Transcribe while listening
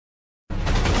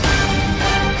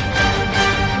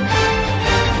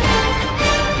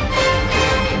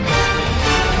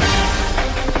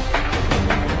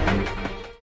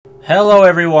Hello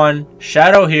everyone,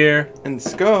 Shadow here, And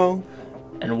Skull.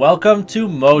 and welcome to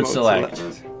Mode Select.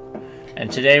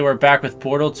 And today we're back with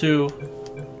Portal 2.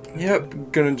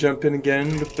 Yep, gonna jump in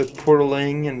again with the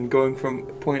portaling and going from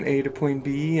point A to point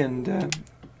B and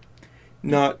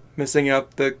not messing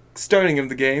up the starting of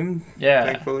the game, Yeah.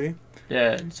 thankfully.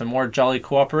 Yeah, some more jolly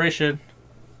cooperation.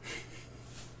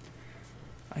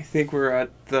 I think we're at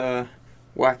the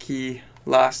wacky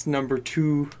last number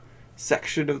 2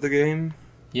 section of the game.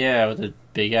 Yeah, with a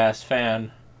big ass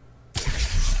fan.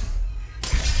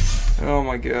 Oh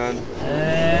my god.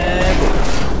 And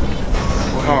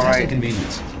Alright.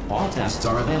 Convenience. All tests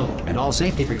are available, and all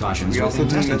safety precautions We also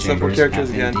within didn't testing mess up our chambers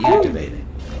characters have been again.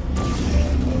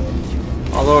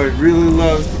 deactivated. Although it really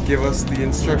loves to give us the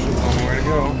instructions on where to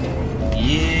go.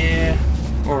 yeah.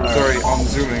 Or, sorry, on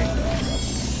zooming.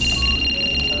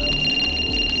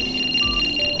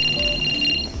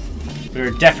 We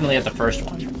were definitely at the first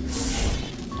one. I'm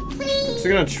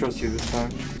still gonna trust you this time.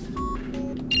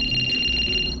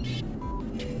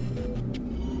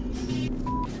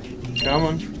 Come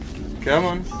on. Come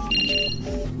on.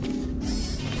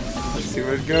 Let's see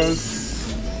where it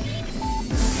goes.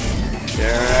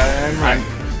 There I'm right.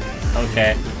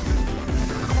 Okay.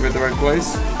 We're at the right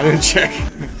place? I didn't check.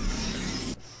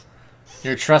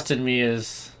 Your trust in me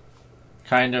is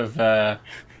kind of,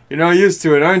 You're not used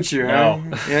to it, aren't you? No.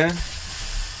 Huh? Yeah?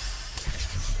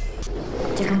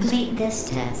 To complete this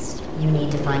test, you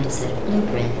need to find a set of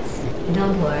blueprints.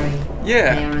 Don't worry.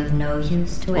 Yeah. They are of no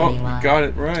use to Oh, anyone. got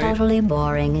it right. Totally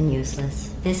boring and useless.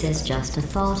 This is just a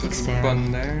thought experiment.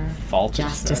 Button there. fault.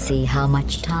 Just to see how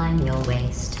much time you'll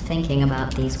waste thinking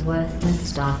about these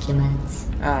worthless documents.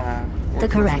 Ah. The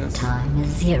correct worthlessness. time is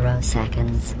 0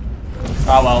 seconds.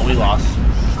 Oh well, we lost.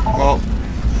 Well,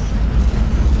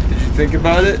 did you think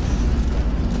about it?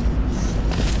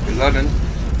 11.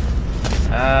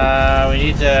 We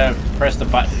need to press the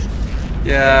button.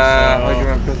 Yeah, so- how do you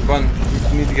want to press the button?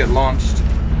 We need to get launched.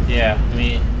 Yeah,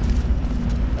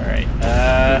 Alright,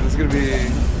 This is gonna be.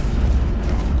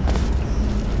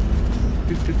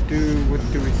 What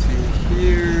do we see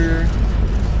here?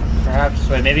 perhaps,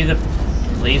 wait, maybe the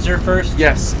laser first?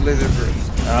 Yes, laser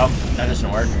first. Oh, that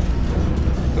doesn't work.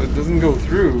 So it doesn't go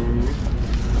through.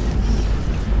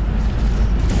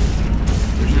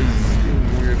 Which is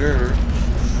even weirder.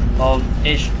 Well,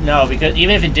 no, because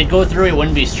even if it did go through, it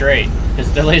wouldn't be straight.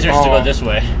 Because the laser has to Oh. go this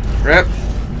way. Rip.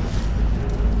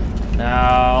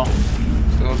 No,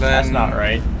 So then. that's not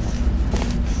right.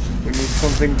 We need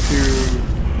something to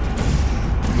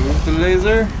move the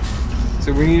laser.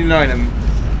 So we need an item.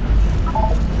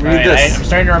 We need Alright, this. I'm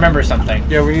starting to remember something.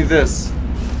 Yeah, we need this.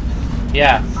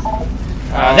 Yeah.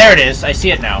 There it is. I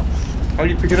see it now. How do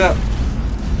you pick it up?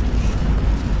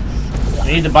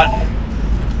 We need the button.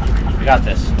 We got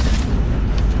this.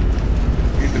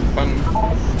 We need the button.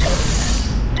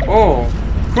 Oh,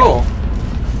 cool.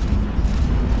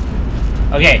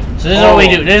 Okay, so this is what we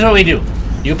do. This is what we do.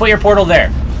 You put your portal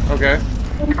there. Okay.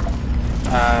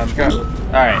 Got it.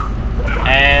 Alright.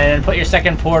 And put your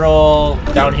second portal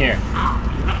down here.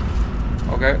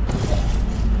 Okay.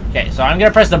 Okay, so I'm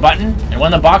gonna press the button, and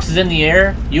when the box is in the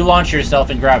air, you launch yourself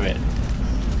and grab it.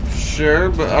 Sure,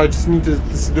 but I just need to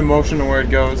see the motion of where it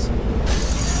goes.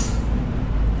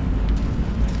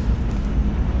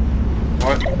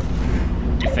 What?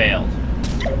 You failed.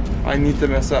 I need to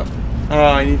mess up.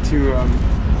 I need to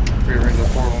rearrange the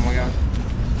portal. Oh my god.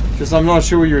 Just I'm not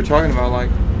sure what you were talking about. Like,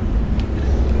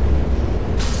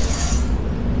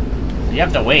 You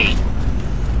have to wait.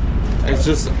 it's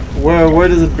just where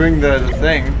does it bring the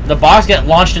thing? The box get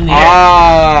launched in the air.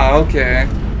 Ah, okay.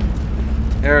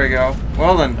 There we go.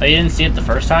 Well then. Oh, you didn't see it the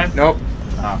first time? Nope.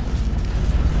 Oh.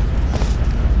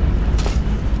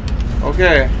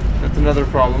 Okay, that's another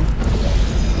problem.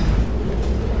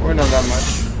 Or not that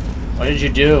much. What did you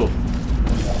do?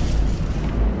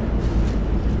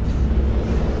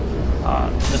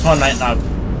 This one might not.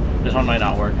 This one might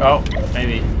not work. Oh,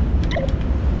 maybe.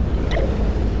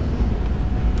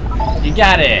 You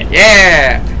got it.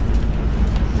 Yeah.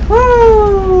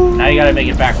 Woo! Now you gotta make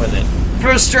it back with it.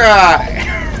 First try.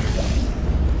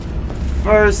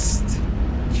 First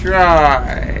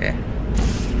try.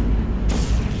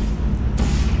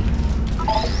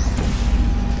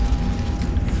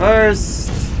 First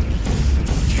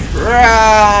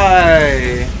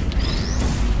try.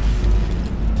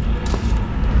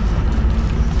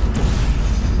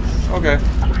 Okay.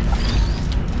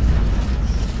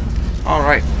 All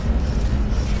right.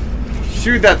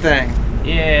 Shoot that thing.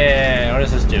 Yeah. What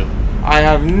does this do? I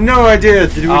have no idea.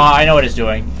 Did we? I know what it's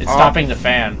doing. It's Oh. stopping the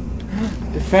fan.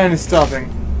 The fan is stopping.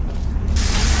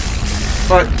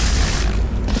 But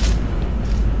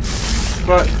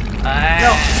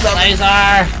No, stop.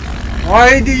 Laser!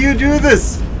 Why do you do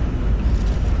this?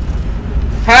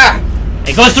 Ha!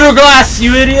 It goes through glass,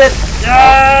 you idiot!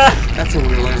 Ah! That's a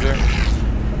weird laser.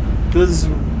 Does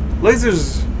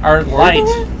lasers Are work light.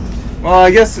 that way? Well,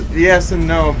 I guess yes and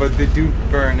no, but they do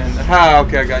burn. And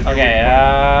okay, I got you. Okay,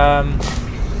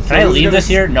 can I leave this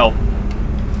here? No.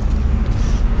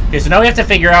 Okay, so now we have to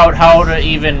figure out how to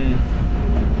even...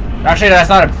 Actually, that's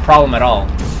not a problem at all.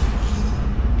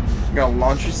 You gotta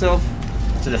launch yourself?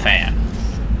 To the fan.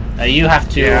 Now you have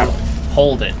to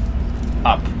hold it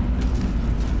up.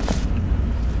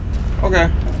 Okay.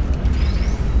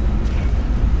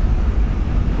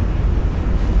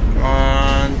 Come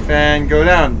on, fan, go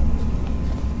down.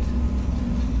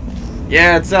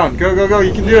 Yeah, it's down. Go, go, go.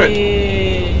 You can do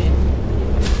it.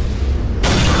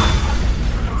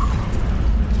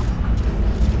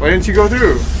 Why didn't you go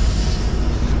through?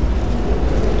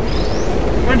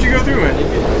 Why didn't you go through, man? You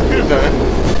could have done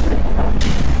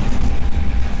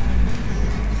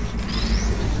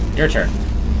it. Your turn.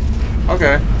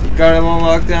 Okay. Got it on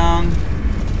lockdown.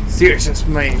 Serious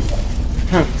main.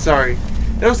 Sorry.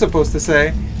 That was supposed to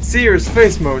say Sears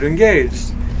face mode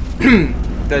engaged.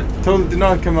 That totally did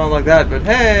not come out like that, but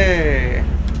hey!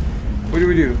 What do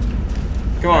we do?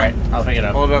 Come on. Alright, I'll pick it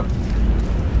up. Hold up.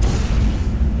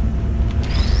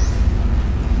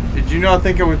 Did you not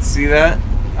think I would see that?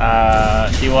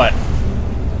 See what?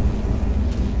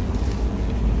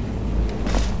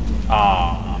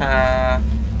 Aww.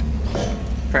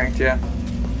 Pranked ya.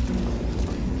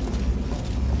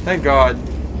 Thank God.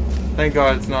 Thank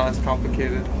God it's not as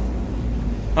complicated.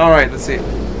 Alright, let's see.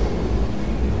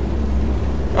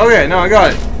 Okay, no, I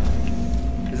got it.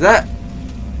 Is that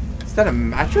a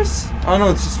mattress? Oh no,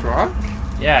 it's just rock?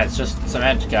 Yeah, it's just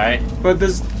cement, guy. But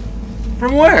there's...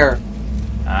 From where?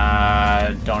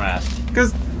 Don't ask.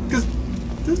 Cause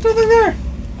there's nothing there.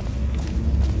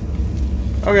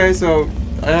 Okay, so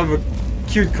I have a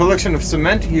cute collection of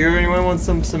cement here. Anyone want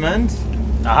some cement?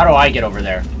 Now, how do I get over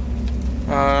there?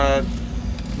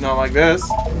 Not like this.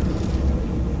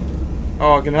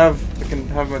 Oh, I can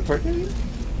have my partner.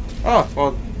 Oh,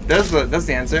 well, that's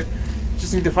the answer.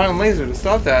 Just need to find a laser to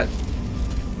stop that.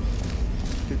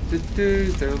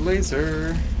 Is there a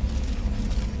laser?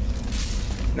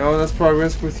 No, that's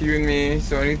progress with you and me.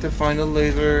 So I need to find a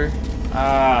laser.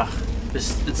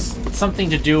 It's something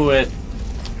to do with.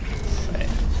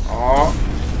 Oh.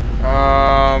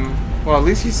 Well, at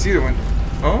least you see the one.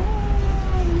 Oh,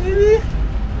 maybe.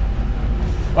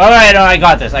 Wait, no, I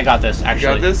got this. Actually. You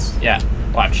got this? Yeah.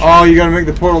 Watch. Oh, you gotta make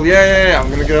the portal. Yeah. I'm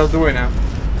gonna get out of the way now.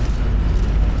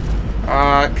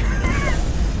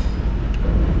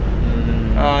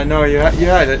 No, you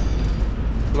had it.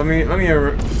 Let me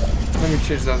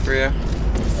change that for you.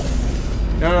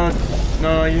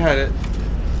 No, you had it.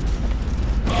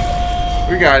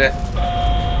 We got it.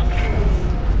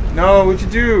 No, what'd you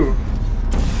do?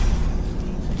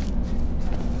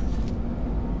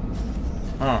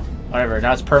 Oh, whatever.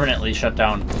 Now it's permanently shut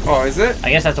down. Oh, is it? I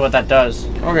guess that's what that does.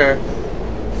 Okay.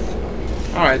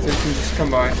 Alright, so you can just come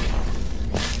by.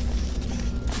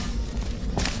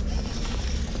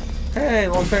 Hey,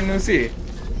 long time no see.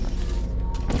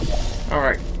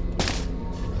 Alright.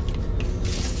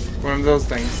 One of those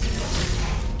things.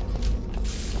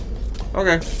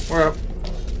 Okay, we're up.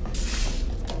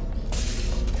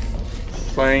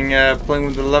 Playing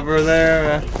with the lever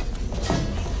there.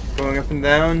 Going up and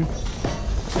down.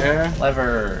 Yeah.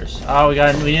 Levers. Oh, we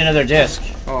need another disc.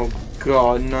 Oh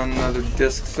God, not another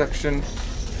disc section.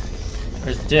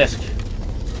 Where's the disc?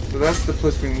 So that's the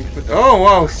place we need to put. Oh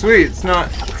wow, sweet. It's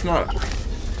not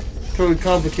totally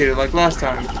complicated like last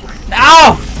time.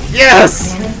 Ow!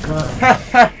 Yes! Very good.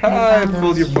 I found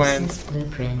pulled your those plans. useless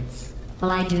blueprints.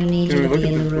 Well, I do need Can we you to look be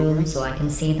at in the the room blueprints? so I can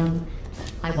see them.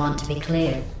 I want to be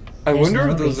clear. I There's wonder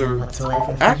no if those reason are whatsoever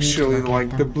for you to actually look at like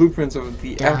the them. blueprints of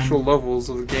the Done. actual levels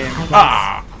of the game. I guess.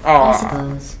 Ah! I Ah,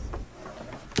 suppose.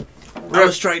 I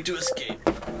was trying to escape.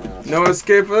 no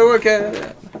escape for the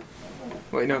wicked.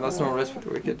 Wait, no, that's no rest for the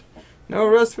wicked. No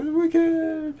rest for the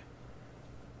wicked.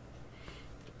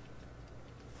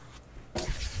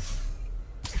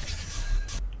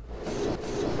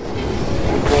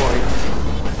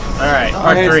 Alright, Oh,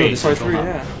 part hey, 3. so part 3,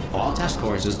 yeah. All test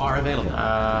courses are available.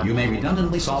 You may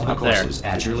redundantly solve the up there. courses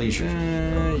at your leisure.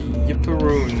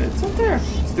 Yipperoon. It's up there.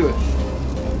 Let's do it.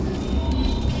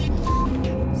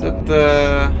 Is that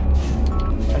the...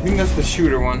 I think that's the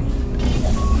shooter one.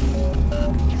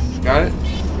 Got it?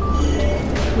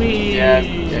 Whee! Yeah,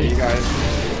 you got it.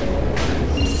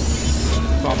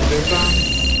 Pop this on.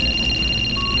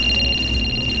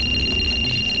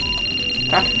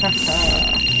 Ha ha ha.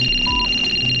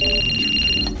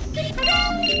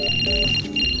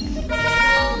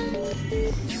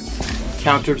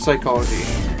 Counter psychology.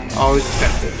 Always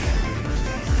effective.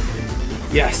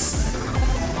 Yes!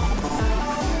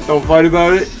 Don't fight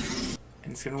about it,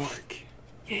 and it's gonna work.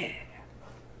 Yeah!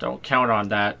 Don't count on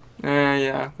that.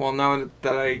 Yeah. Well, now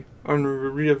that I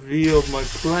revealed my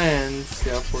plans,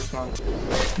 yeah, of course not.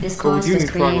 This But we course do was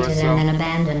need created progress, and then so.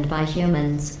 abandoned by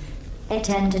humans. They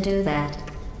tend to do that.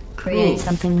 Create Ooh.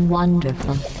 something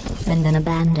wonderful, and then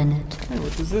abandon it. Hey,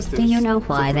 what does this do? Do you know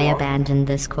why Something they wrong? abandoned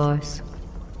this course?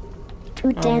 Too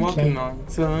I'm deadly. walking on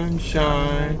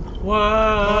sunshine.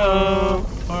 Whoa,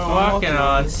 we're walking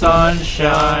on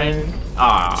sunshine.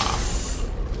 Ah,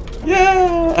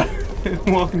 Yeah!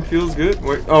 Walking feels good.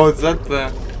 Wait, oh, is that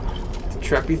the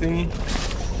trappy thingy?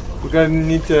 We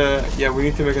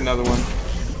need to make another one.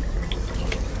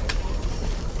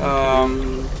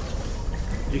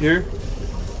 You here?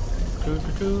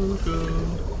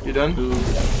 You done?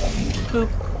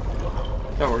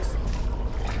 That works.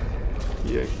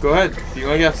 Yeah, go ahead. Be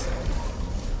my guest.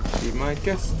 Be my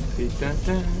guest.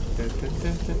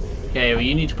 okay, well,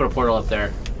 you need to put a portal up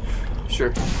there.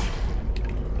 Sure.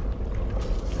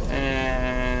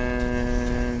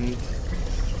 And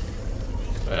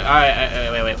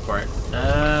Wait for it.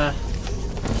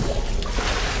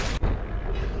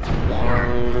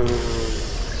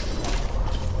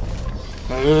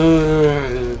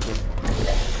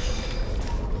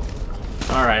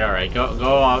 Alright.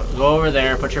 Go over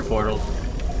there, put your portal.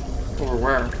 over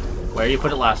where? Where you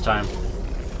put it last time.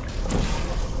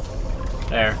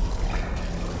 There.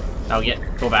 Now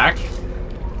go back.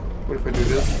 What if I do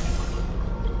this?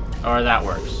 Or that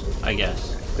works, I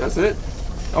guess. That's it?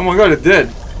 Oh my god, it did!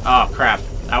 Oh crap.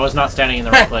 I was not standing in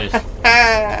the right place.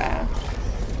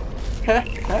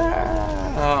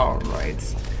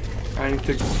 Alright. I need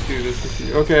to do this with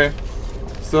you. Okay.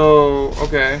 So,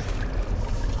 okay.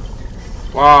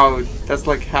 Wow, that's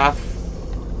like half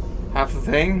the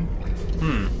thing?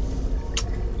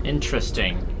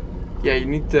 Interesting. Yeah, you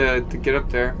need to get up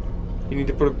there. You need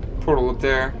to put a portal up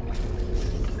there.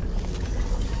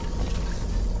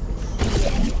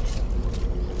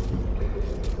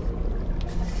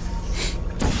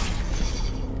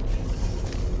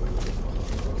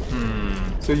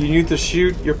 So you need to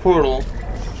shoot your portal.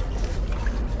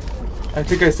 I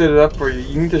think I set it up for you.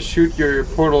 You need to shoot your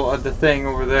portal at the thing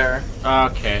over there.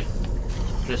 Okay.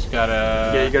 Just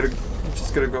gotta... Yeah, you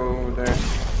just gotta go over there.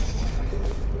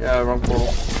 Yeah, wrong portal.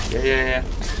 Yeah.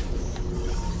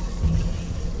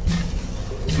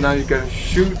 So now you gotta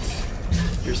shoot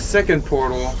your second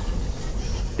portal.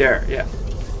 There, yeah.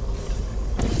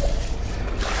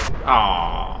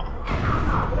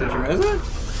 Aww. Did you miss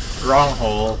it? Wrong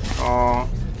hole. Aw.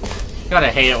 Gotta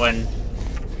hate it when...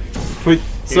 Put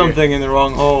something in the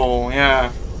wrong hole, yeah.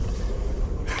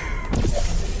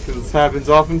 Because this happens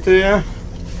often to you.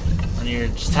 When you're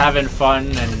just having fun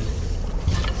and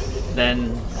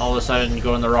then all of a sudden you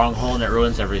go in the wrong hole and it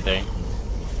ruins everything.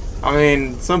 I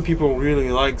mean, some people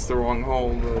really likes the wrong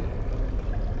hole, but...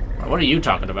 What are you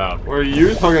talking about? What are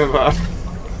you talking about?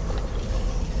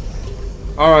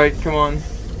 Alright, come on.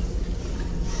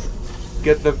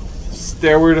 Get the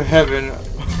Stairway to Heaven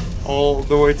all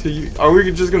the way to you. Are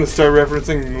we just gonna start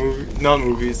referencing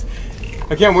non-movies?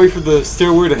 I can't wait for the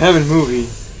Stairway to Heaven movie.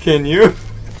 Can you?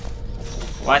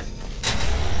 What?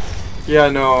 Yeah,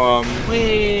 no, I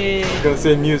Whee! was gonna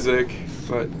say music,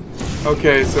 but...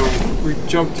 Okay, so if we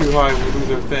jump too high, we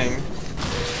lose our thing.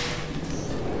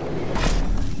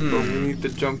 But we need to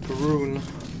jump a rune.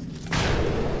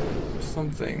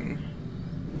 Something.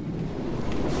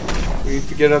 We need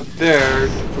to get up there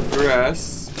to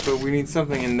progress, but we need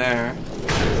something in there.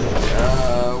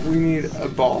 We need a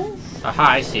ball? Aha,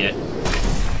 I see it.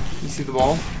 You see the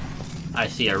ball? I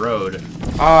see a road.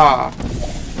 Ah!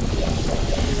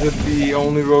 Is it the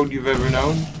only road you've ever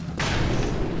known?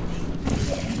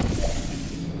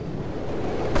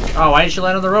 Oh, why didn't you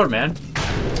land on the road, man?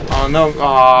 Oh no,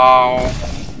 oh.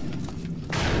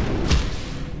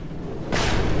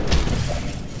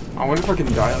 I wonder if I can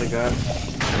die like that.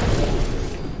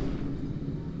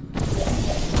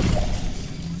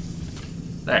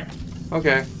 There.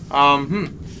 Okay.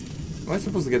 Am I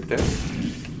supposed to get there?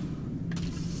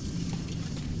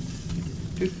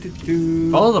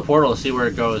 Follow the portal to see where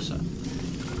it goes.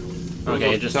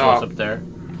 Okay, it just goes up there.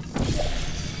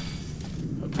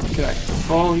 Can I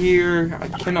fall here? I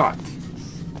cannot.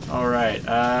 Alright,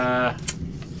 well,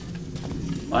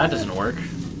 that doesn't work.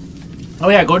 Oh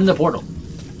yeah, go to the portal.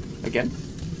 Again?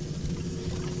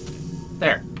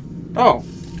 There. Oh.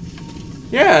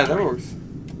 Yeah, that works.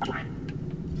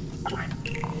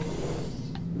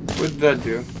 What did that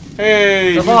do? Hey,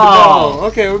 The use ball.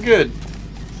 Okay, we're good.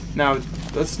 Now,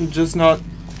 let's just not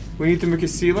We need to make a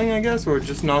ceiling, I guess, or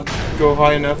just not go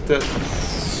high enough to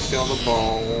kill the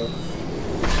ball.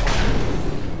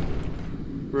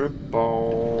 Rip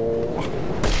ball.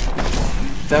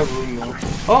 That room though.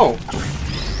 Oh!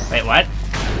 Wait, what?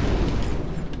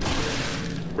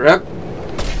 Rip.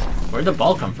 Where'd the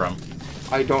ball come from?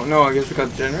 I don't know. I guess it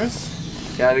got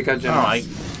generous. Yeah, they got generous.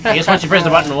 Oh, I guess once you press the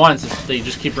button once, they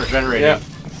just keep regenerating. Yeah.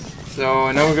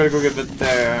 So now we gotta go get it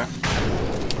there.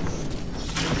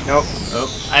 Nope.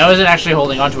 Oh, I wasn't actually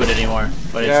holding onto it anymore,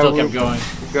 but it still kept going.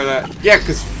 We gotta. Yeah,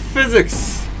 cause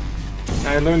physics.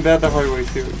 I learned that the hard way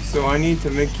too. So I need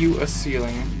to make you a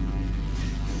ceiling.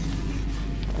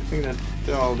 I think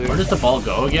that'll do. Where does the ball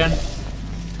go again?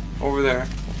 Over there.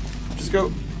 Just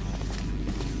go.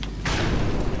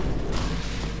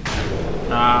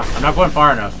 Nah, I'm not going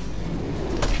far enough.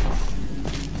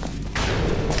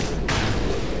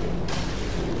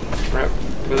 Right.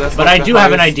 But But I do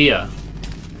have an idea.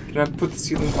 Can I put the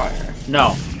ceiling higher?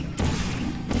 No.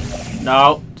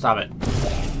 No, stop it.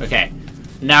 Okay.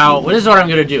 Now, this is what I'm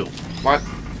gonna do. What?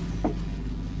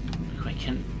 Wait,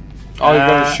 can... Oh, you're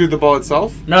gonna shoot the ball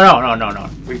itself? No.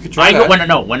 We could try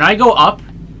that. When I go up,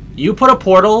 you put a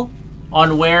portal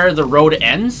on where the road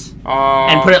ends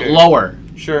and put it lower.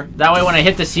 Sure. That way when I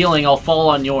hit the ceiling, I'll fall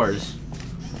on yours.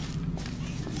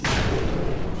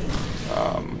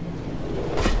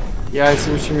 Yeah, I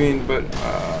see what you mean, but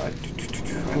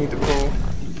I need to pull.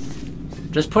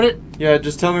 Just put it... Yeah,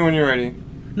 just tell me when you're ready.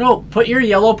 No, put your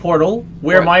yellow portal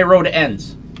where my road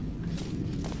ends.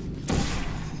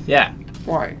 Yeah.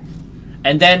 Why?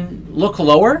 And then look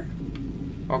lower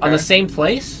Okay. on the same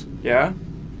place. Yeah?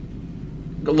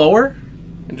 Lower.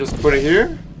 And just put it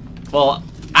here? Well,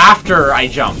 after I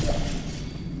jump.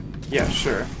 Yeah,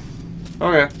 sure.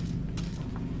 Okay.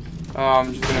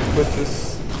 I'm just gonna put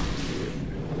this...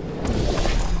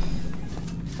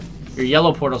 Your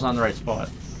yellow portal's on the right spot.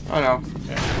 Oh no.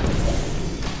 Okay.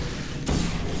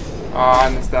 I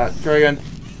missed that. Try again.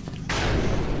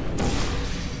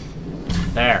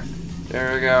 There.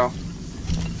 There we go.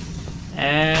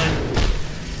 And...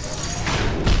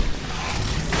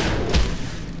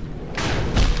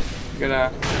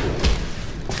 Gonna...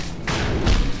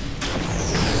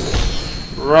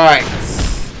 Right.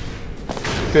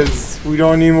 Because we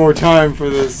don't need more time for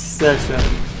this session.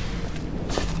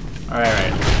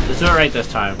 Alright. Let's do it right this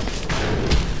time.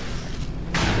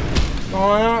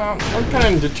 Oh, I'm kind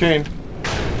of entertained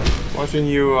watching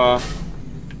you,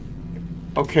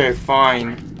 Okay,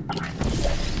 fine.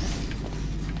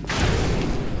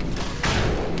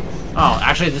 Oh,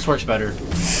 actually this works better.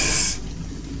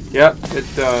 Yep, it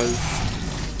does.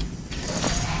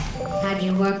 Have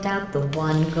you worked out the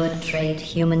one good trait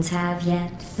humans have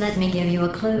yet? Let me give you a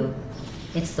clue.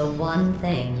 It's the one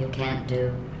thing you can't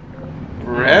do.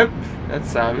 Rip? That's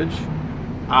savage.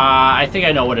 I think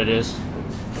I know what it is.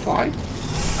 Fly?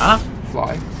 Huh?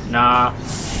 Fly. Nah.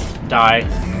 Die.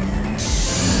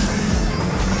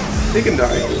 They can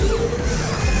die.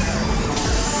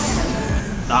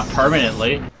 Not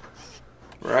permanently.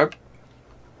 Rip?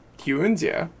 Humans,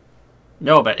 yeah.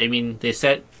 No, but I mean, they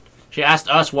said... She asked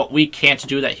us what we can't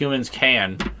do that humans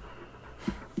can.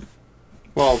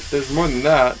 Well, there's more than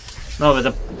that. No,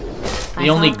 but the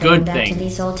only good thing...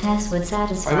 These old tests would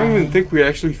satisfy I don't even think we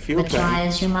actually feel but try pain.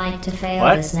 as you might to fail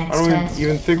What? this next I don't test.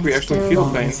 even think we actually still feel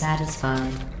won't be pain.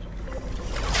 satisfied.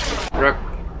 Rip.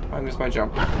 I missed my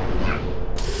jump.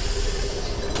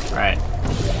 Alright.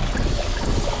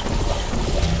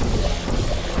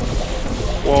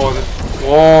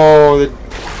 Whoa,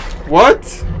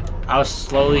 what? I was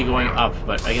slowly going up,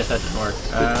 but I guess that didn't work.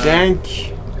 The jank.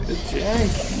 The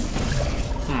jank.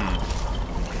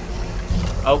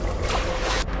 Oh.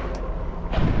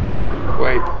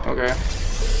 Wait, okay.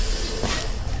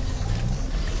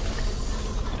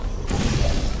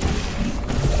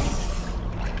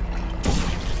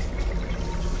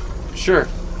 Sure.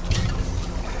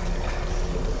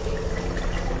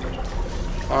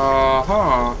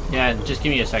 Uh-huh. Yeah, just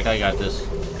give me a sec, I got this.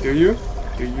 Do you?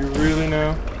 Do you really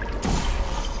know?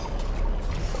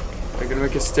 Are you gonna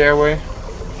make a stairway?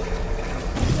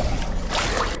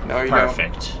 No, you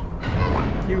Perfect. don't.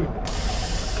 You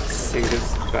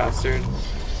sadist bastard.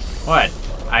 What?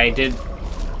 I did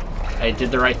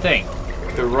the right thing.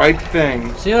 The right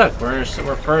thing. See, look, we're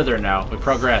further now. We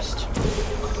progressed.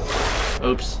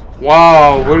 Oops.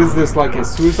 Wow, what is this, like a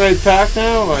suicide pact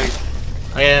now? Like...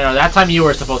 Okay, no, that time you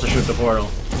were supposed to shoot the portal.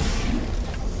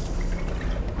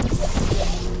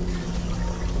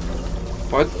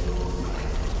 What?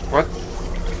 What?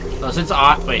 No, since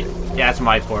wait, yeah, it's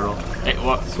my portal. Hey,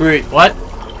 what? Sweet. What?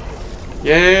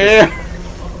 Yeah.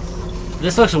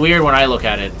 This looks weird when I look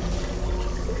at it.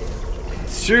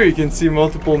 It's Sure, you can see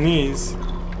multiple knees.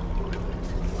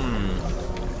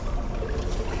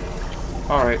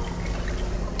 Alright.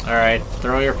 Alright,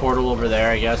 throw your portal over there,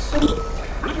 I guess.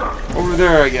 Over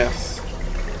there, I guess.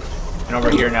 And over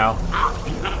here now.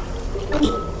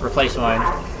 Replace mine.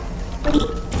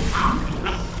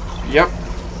 Yep.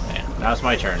 Yeah, now it's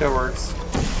my turn. That works.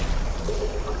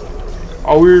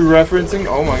 Are we referencing?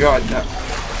 Oh my god. That...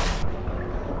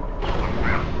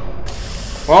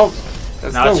 Well,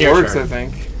 that Now still works, turn. I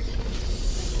think.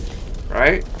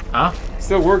 Right? Huh?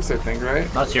 Still works, I think,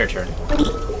 right? Now it's your turn.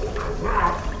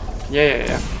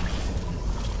 Yeah.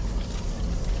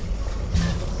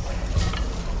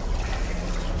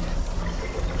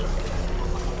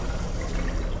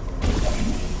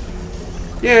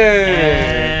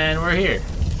 Yay! And we're here.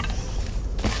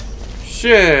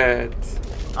 Shit.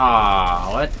 Ah,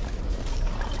 what?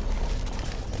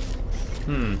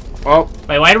 Well,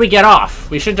 Wait, why did we get off?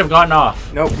 We shouldn't have gotten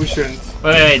off. nope, we shouldn't.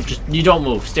 Wait, just you don't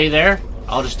move. Stay there.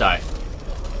 I'll just die.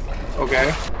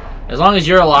 Okay. As long as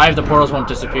you're alive, the portals won't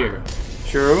disappear.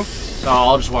 True. So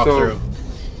I'll just walk through.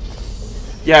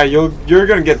 Yeah, you're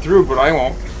gonna get through, but I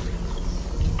won't.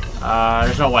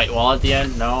 There's no white wall at the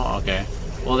end? No? Okay.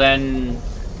 Well then...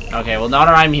 Okay, well now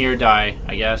that I'm here, die,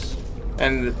 I guess.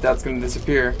 And that's gonna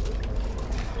disappear.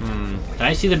 Can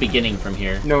I see the beginning from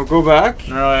here? No, go back.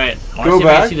 No, wait. I want to see if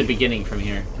I can see the beginning from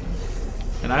here.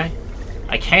 Can I?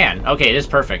 I can. Okay, it is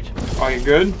perfect. Are you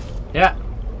good? Yeah.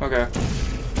 Okay.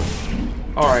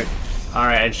 Alright.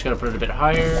 Alright, I just gotta put it a bit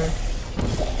higher.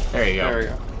 There you go. There we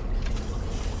go.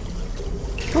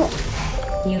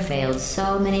 Cool. You failed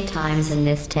so many times in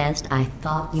this test, I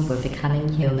thought you were becoming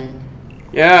human.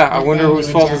 Yeah, I But wonder then whose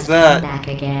you fault just is that. come back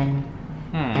again,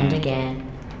 and again,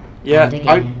 Yeah, and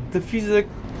again. the physics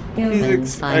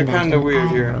Humans are find that kind of an weird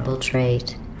here. admirable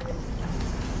trait.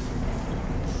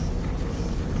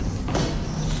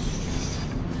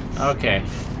 Okay.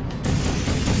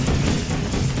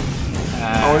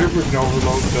 I wonder if we can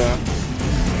overload the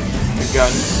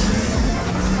gun.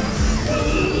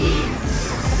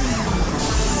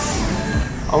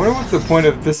 I wonder what's the point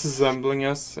of disassembling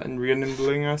us and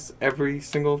reassembling us every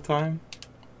single time?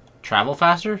 Travel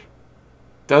faster?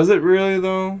 Does it really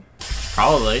though?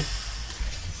 Probably.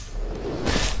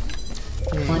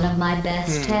 One of my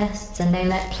best tests, and they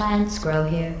let plants grow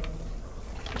here.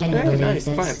 Can you Hey, believe nice,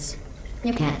 this? plants.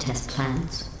 You can't test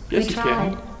plants. Yes, we you tried.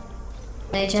 can.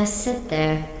 They just sit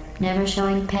there, never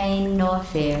showing pain nor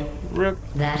fear. Rip.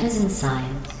 That isn't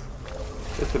science.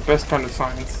 It's the best kind of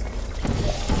science.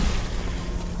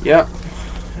 Yep.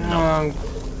 No.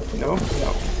 No.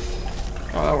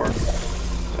 Oh, that works.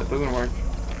 That doesn't work.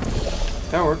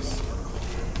 That works.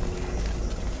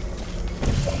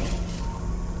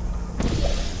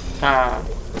 Ah.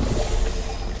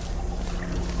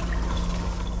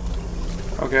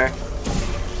 Okay.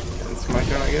 It's my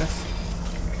turn, I guess.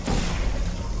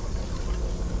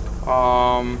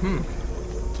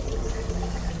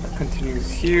 That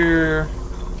continues here.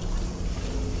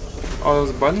 Oh,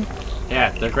 there's a button?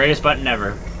 Yeah, the greatest button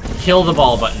ever. Kill the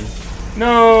ball button.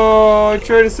 No, I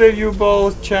tried to save you,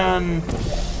 Ball-chan.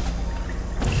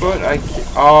 But I can't.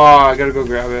 Oh, I gotta go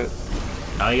grab it.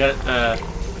 Oh, you got it.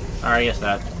 Alright, I guess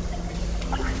that.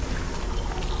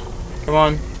 Come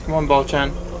on. Come on,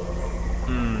 Ball-chan.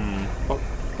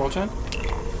 Ball-chan?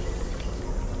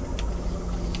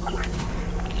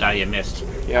 No, you missed.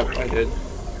 Yep, I did.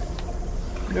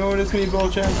 Notice me,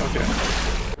 Ball-chan? Okay.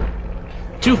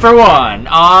 2 for 1.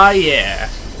 Ah, yeah.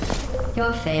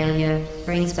 Your failure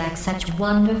brings back such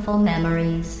wonderful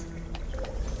memories.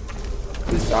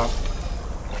 Please stop.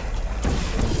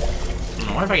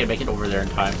 I wonder if I can make it over there in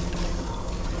time.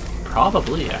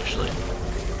 Probably, actually.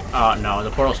 Oh, no,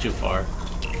 the portal's too far.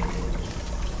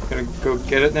 Gonna go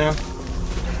get it now?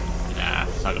 Nah,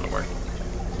 it's not gonna work.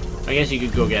 I guess you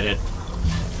could go get it.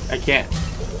 I can't.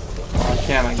 Well, I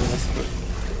can, I guess, but...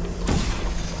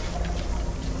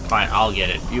 Fine, I'll get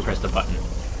it. You press the button.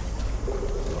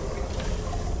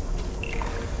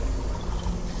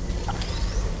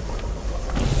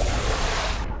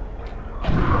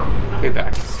 Pay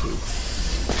back.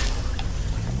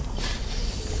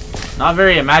 Not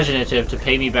very imaginative to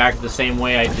pay me back the same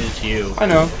way I did to you. I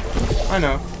know. I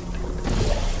know.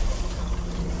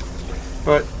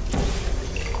 But...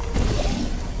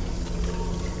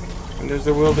 when there's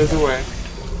a will, there's a way.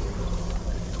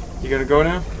 You gonna go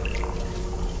now?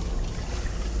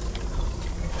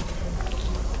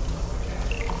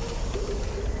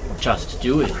 Just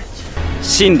do it.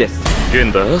 真です。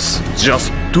Gendas,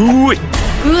 just do it.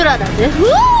 グラだぜふ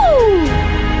う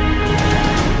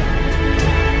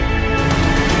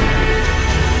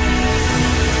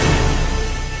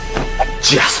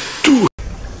Just do it.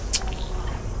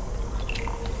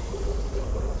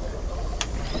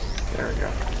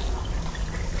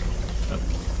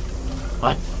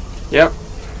 What? Yep.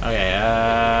 Okay,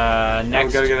 Now next.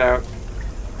 we gotta get out.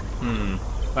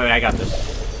 Wait, I got this.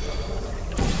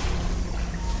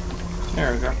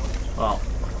 There we go. Well,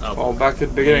 oh. Well, back to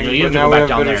the beginning. You have to but now go we back have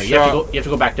down better there. shot. You have to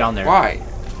go back down there. Why?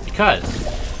 Because.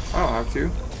 I don't have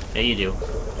to. Yeah, you do.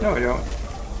 No, I don't.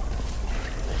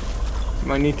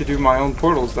 Might need to do my own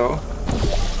portals though.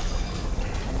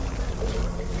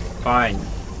 Fine.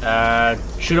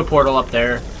 Shoot a portal up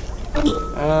there.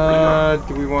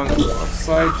 Do we want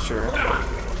outside? Sure.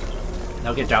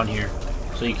 Now get down here.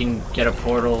 So you can get a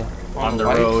portal on the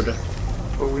light? road.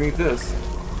 But we need this.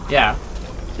 Yeah.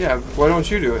 Yeah, why don't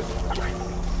you do it?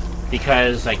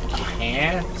 Because I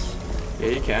can't? Yeah,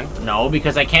 you can. No,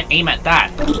 because I can't aim at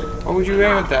that. Why would you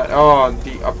aim at that? Oh,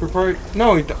 the upper part?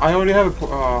 No, I already have a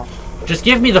oh. Just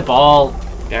give me the ball.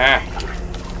 Yeah.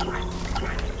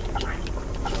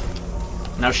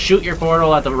 Now shoot your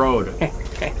portal at the road.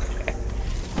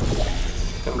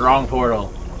 Wrong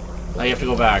portal. Now you have to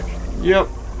go back. Yep.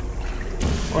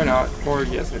 Why not? Or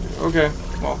yes, I do. Okay.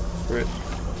 Well, screw it.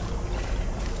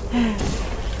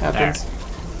 Happens.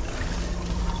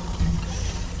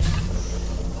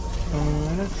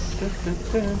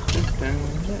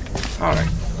 Alright.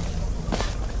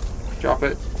 Drop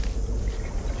it.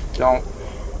 Don't.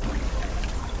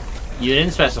 You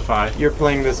didn't specify. You're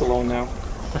playing this alone now.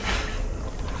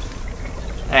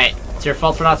 Hey, it's your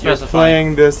fault for not You're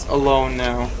specifying. playing this alone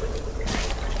now.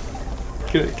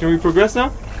 Can we progress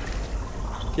now?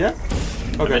 Yeah?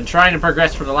 I've Okay. been trying to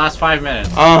progress for the last 5 minutes.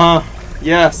 Uh-huh.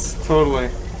 Yes, totally.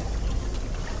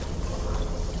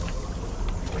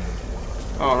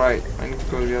 Alright, I need to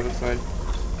go to the other side.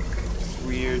 It's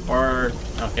weird. Or,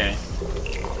 okay.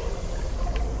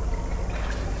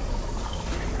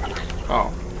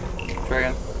 Oh. Try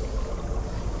again.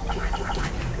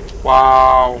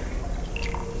 Wow.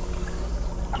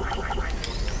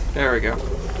 There we go.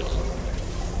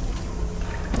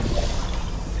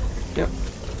 Yep.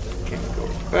 Can't go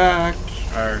back.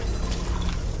 Or,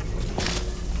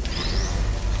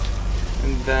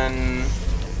 And then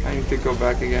I need to go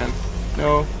back again.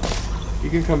 No. You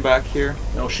can come back here.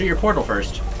 no, shoot your portal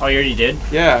first. Oh, you already did?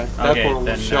 Yeah, that Okay, portal was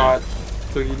then, shot.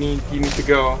 So you need to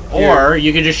go. Or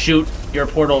you could just shoot your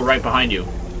portal right behind you.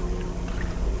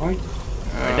 What?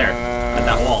 Right there. At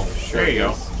that wall. Sure, There you go.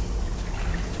 yes.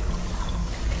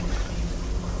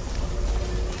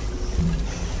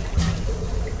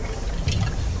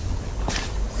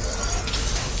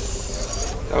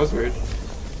 That was weird.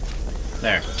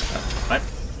 There. What?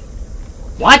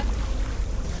 What?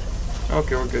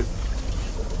 Okay, we're good.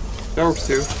 That works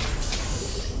too.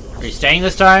 Are you staying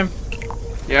this time?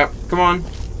 Yep, come on.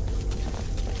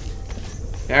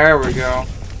 There we go.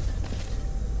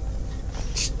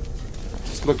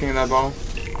 Just looking at that ball.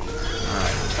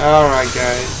 Alright,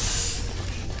 guys.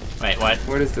 Wait, what?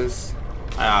 What is this?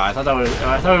 I thought it would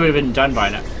have been done by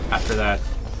now. After that.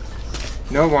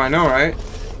 No, well, I know, right?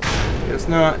 Guess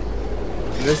not.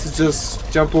 And this is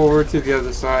just jump over to the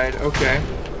other side. Okay.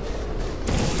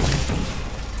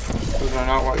 Those are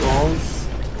not white walls.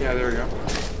 Yeah, there we go.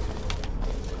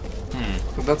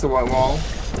 So that's a white wall.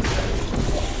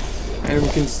 And we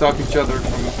can stop each other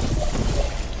from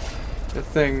the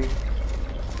thing.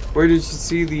 Where did you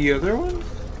see the other one?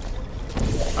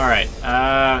 Alright,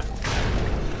 I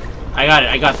got it,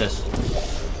 I got this.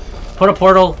 Put a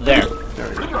portal there. There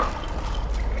we go.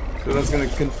 So that's gonna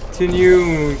continue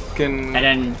and we can... And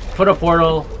then put a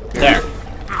portal there.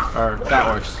 Or that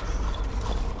works.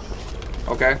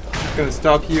 Okay. It's gonna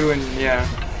stop you and yeah.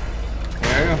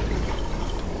 There we go.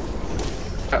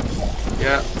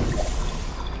 Yeah.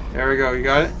 There we go. You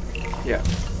got it? Yeah.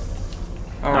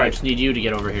 I Alright. just need you to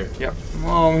get over here. Yep.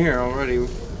 Well, I'm here already.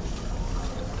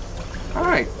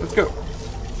 Alright, let's go.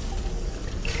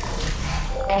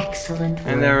 Excellent work.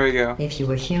 And there we go. If you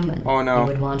were human, Oh, no. you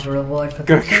would want a reward for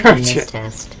Gonna completing crush this it.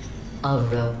 test. A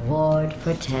reward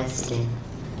for testing.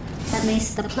 At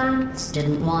least the plants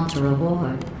didn't want a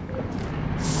reward.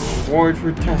 Reward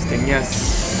for testing,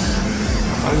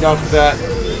 yes. I'm down for that.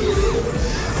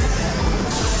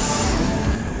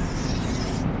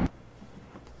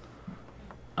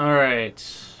 Alright.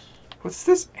 What's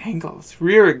this angle? It's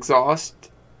rear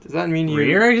exhaust. Does that mean you...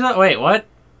 Rear exhaust? Wait, what?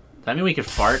 Does that mean we could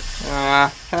fart?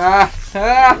 Created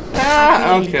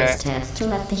Okay. this test to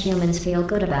let the humans feel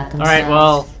good about themselves. Alright,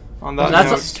 well, On that That's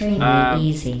note, Extremely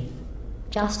easy.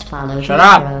 Just follow shut the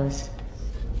up. arrows.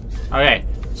 okay.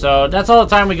 So that's all the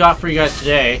time we got for you guys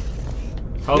today.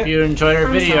 Hope Yeah. you enjoyed our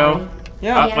I'm video. sorry.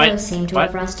 yeah. The wait, arrows seem to what?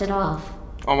 have rusted off.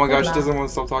 Oh my gosh, Good it doesn't want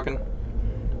to stop talking.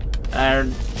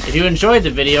 And if you enjoyed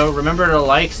the video, remember to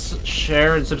like,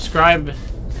 share, and subscribe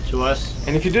to us.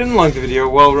 And if you didn't like the video,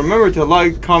 well, remember to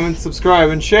like, comment, subscribe,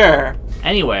 and share.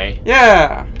 Anyway.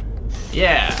 Yeah.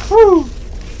 Yeah. Woo.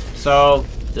 So,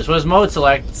 this was Mode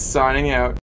Select. Signing out.